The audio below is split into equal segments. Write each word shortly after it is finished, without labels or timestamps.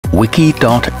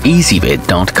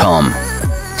wiki.ezvid.com.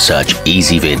 Search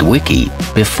Ezvid Wiki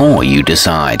before you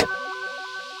decide.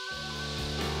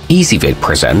 Ezvid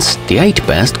presents the 8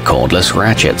 best cordless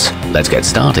ratchets. Let's get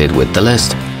started with the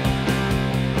list.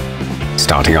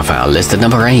 Starting off our list at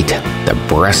number 8, the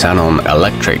bressanon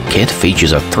electric kit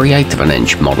features a 3/8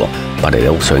 inch model, but it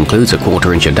also includes a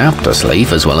 1/4 inch adapter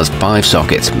sleeve as well as 5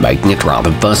 sockets, making it rather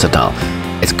versatile.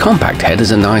 Its compact head is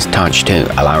a nice touch too,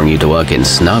 allowing you to work in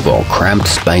snug or cramped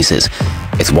spaces.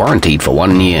 It's warranted for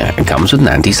 1 year and comes with an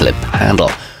anti-slip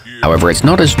handle. However, it's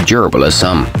not as durable as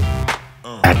some.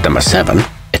 At number 7,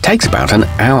 it takes about an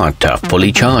hour to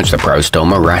fully charge the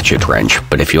prostormer ratchet wrench,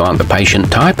 but if you aren't the patient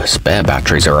type, spare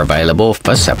batteries are available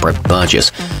for separate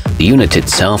purchase. The unit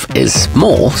itself is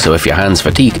small, so if your hands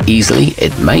fatigue easily,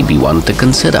 it may be one to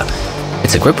consider.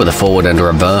 It's equipped with a forward and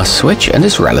reverse switch and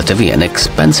is relatively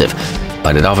inexpensive,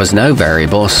 but it offers no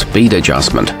variable speed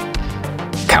adjustment.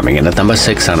 Coming in at number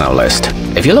 6 on our list.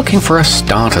 If you're looking for a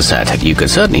starter set, you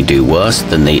could certainly do worse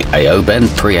than the aoben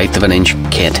 3/8 inch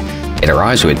kit. It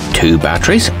arrives with 2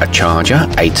 batteries, a charger,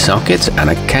 8 sockets, and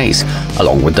a case,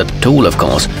 along with the tool, of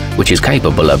course, which is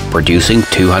capable of producing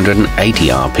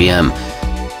 280 RPM.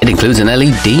 It includes an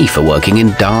LED for working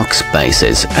in dark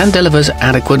spaces and delivers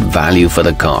adequate value for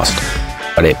the cost,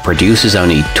 but it produces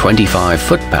only 25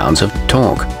 foot-pounds of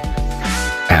torque.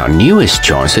 Our newest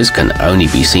choices can only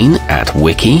be seen at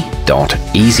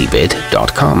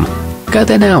wiki.ezvid.com. Go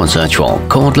there now and search for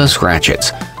cordless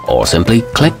ratchets, or simply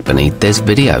click beneath this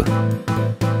video.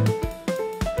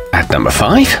 At number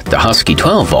 5, the Husky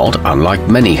 12V, unlike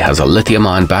many, has a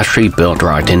lithium-ion battery built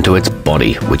right into its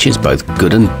body, which is both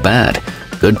good and bad.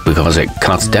 Good because it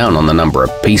cuts down on the number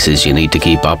of pieces you need to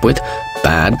keep up with.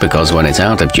 Bad because when it's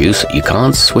out of juice, you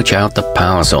can't switch out the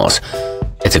power source.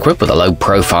 It's equipped with a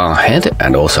low-profile head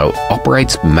and also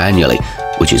operates manually,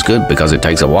 which is good because it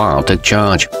takes a while to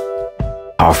charge.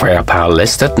 Halfway up our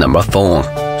list at number 4.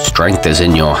 Strength is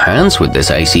in your hands with this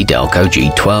acdelco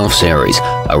G12 series,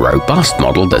 a robust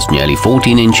model that's nearly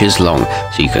 14 inches long,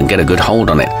 so you can get a good hold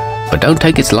on it. But don't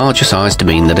take its larger size to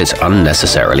mean that it's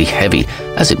unnecessarily heavy,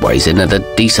 as it weighs in at a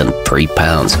decent 3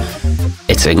 pounds.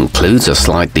 It includes a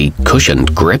slightly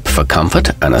cushioned grip for comfort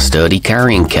and a sturdy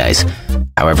carrying case.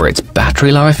 However, its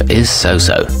battery life is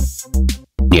so-so.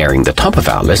 Nearing the top of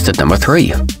our list at number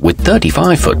 3. With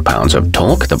 35 foot-pounds of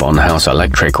torque, the vonhaus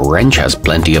electric wrench has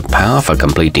plenty of power for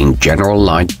completing general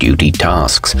light-duty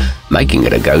tasks, making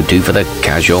it a go-to for the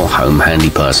casual home handy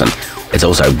person. It's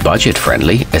also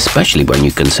budget-friendly, especially when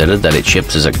you consider that it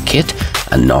ships as a kit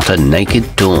and not a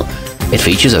naked tool. It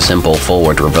features a simple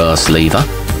forward-reverse lever,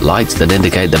 lights that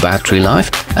indicate the battery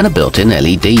life, and a built-in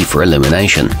LED for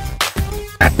illumination.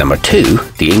 At number 2,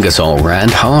 the Ingersoll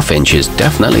round 1/2 inch is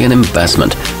definitely an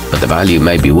investment, but the value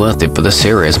may be worth it for the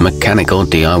serious mechanical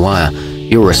DIYer.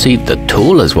 You'll receive the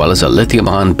tool as well as a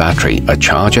lithium-ion battery, a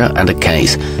charger, and a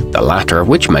case, the latter of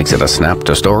which makes it a snap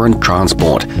to store and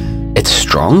transport. It's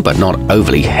strong but not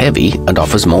overly heavy and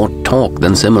offers more torque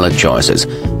than similar choices.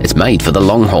 It's made for the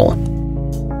long haul.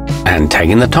 And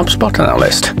taking the top spot on our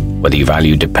list. Whether you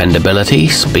value dependability,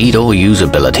 speed, or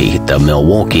usability, the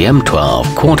Milwaukee M12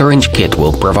 1/4 inch kit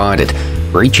will provide it,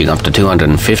 reaching up to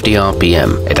 250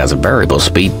 RPM. It has a variable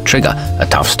speed trigger, a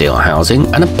tough steel housing,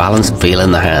 and a balanced feel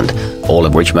in the hand, all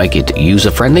of which make it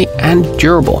user-friendly and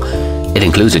durable. It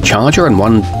includes a charger and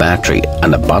 1 battery,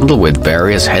 and a bundle with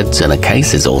various heads and a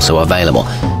case is also available.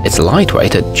 It's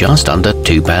lightweight at just under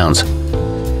 2 pounds.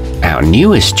 Our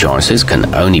newest choices can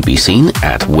only be seen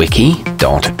at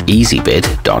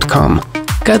wiki.ezvid.com.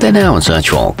 Go there now and search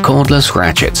for cordless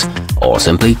ratchets, or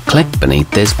simply click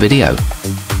beneath this video.